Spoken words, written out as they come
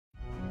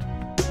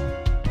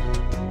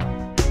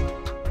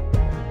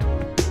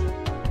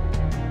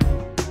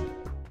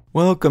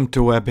Welcome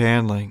to Web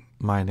Handling.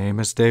 My name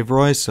is Dave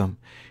Roisum.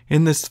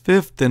 In this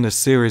fifth in a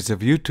series of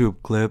YouTube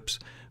clips,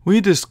 we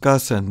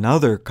discuss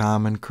another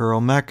common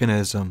curl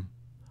mechanism,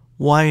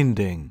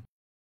 winding.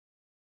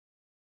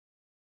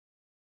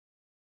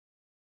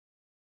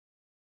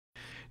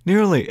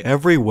 Nearly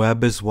every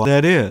web is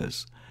that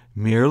is,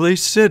 merely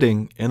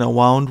sitting in a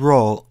wound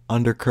roll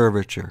under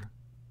curvature.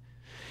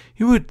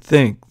 You would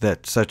think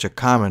that such a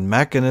common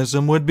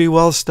mechanism would be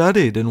well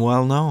studied and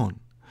well known.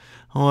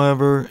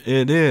 However,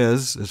 it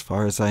is, as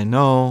far as I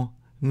know,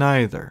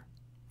 neither.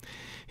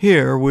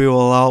 Here we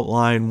will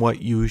outline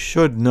what you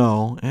should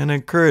know and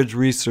encourage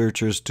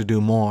researchers to do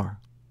more.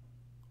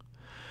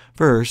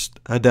 First,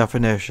 a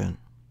definition.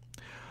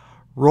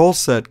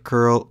 Rollset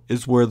curl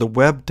is where the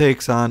web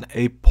takes on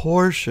a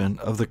portion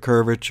of the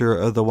curvature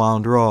of the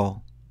wound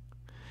roll.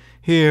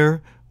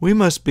 Here, we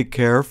must be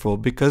careful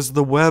because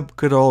the web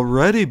could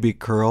already be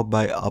curled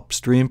by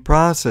upstream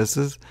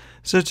processes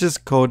such as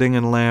coating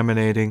and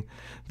laminating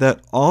that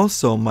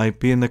also might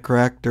be in the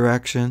correct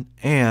direction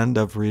and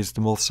of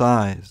reasonable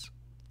size.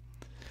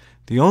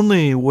 The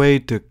only way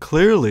to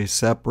clearly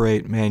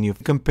separate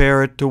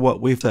compare it to what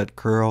we've set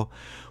curl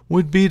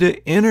would be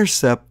to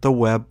intercept the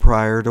web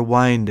prior to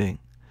winding,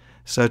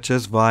 such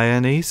as via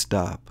an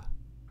e-stop.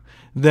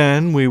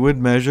 Then we would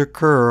measure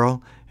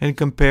curl and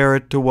compare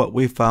it to what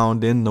we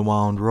found in the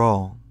wound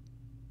roll.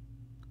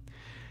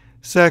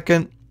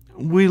 Second,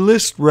 we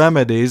list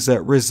remedies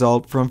that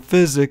result from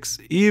physics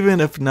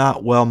even if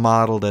not well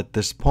modeled at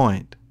this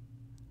point.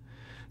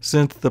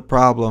 Since the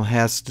problem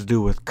has to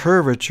do with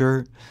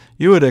curvature,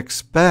 you would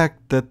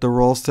expect that the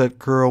rollset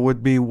curl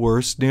would be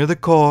worse near the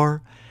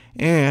core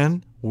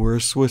and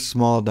worse with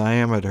small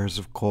diameters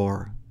of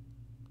core.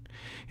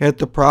 Yet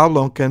the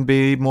problem can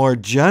be more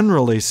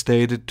generally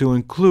stated to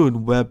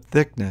include web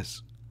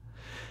thickness.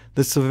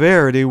 The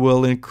severity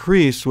will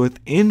increase with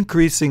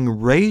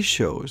increasing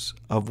ratios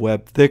of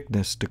web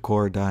thickness to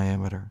core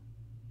diameter.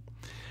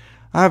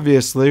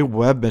 Obviously,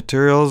 web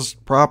materials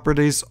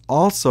properties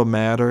also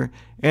matter,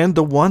 and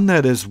the one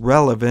that is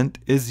relevant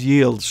is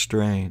yield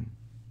strain.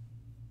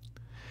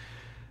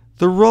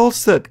 The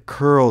rollset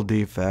curl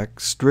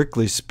defect,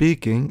 strictly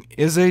speaking,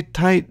 is a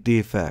tight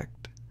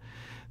defect.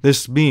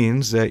 This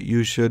means that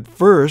you should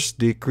first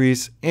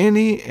decrease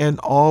any and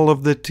all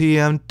of the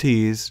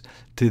TMTs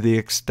to the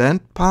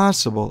extent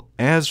possible,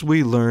 as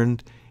we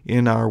learned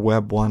in our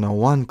Web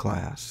 101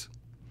 class.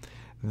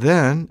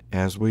 Then,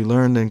 as we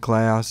learned in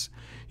class,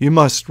 you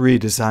must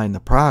redesign the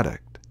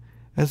product,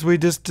 as we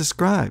just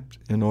described,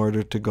 in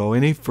order to go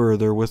any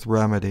further with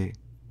remedy.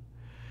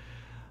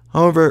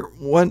 However,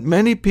 what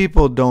many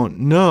people don't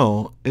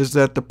know is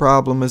that the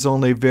problem is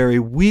only very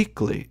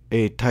weakly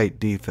a tight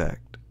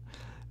defect.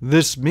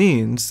 This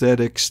means that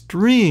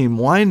extreme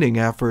winding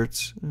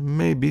efforts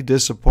may be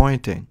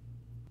disappointing.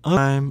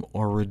 Time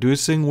or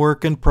reducing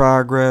work in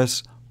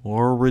progress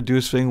or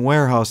reducing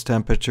warehouse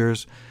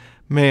temperatures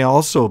may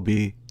also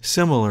be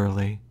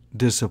similarly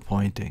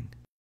disappointing.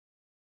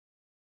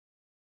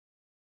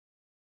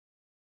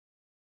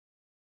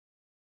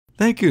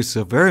 Thank you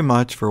so very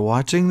much for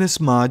watching this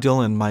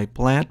module in my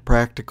Plant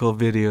Practical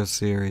video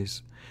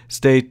series.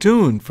 Stay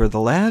tuned for the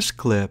last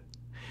clip.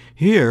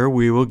 Here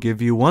we will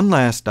give you one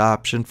last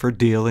option for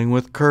dealing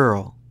with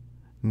curl,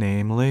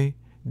 namely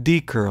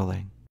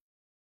decurling.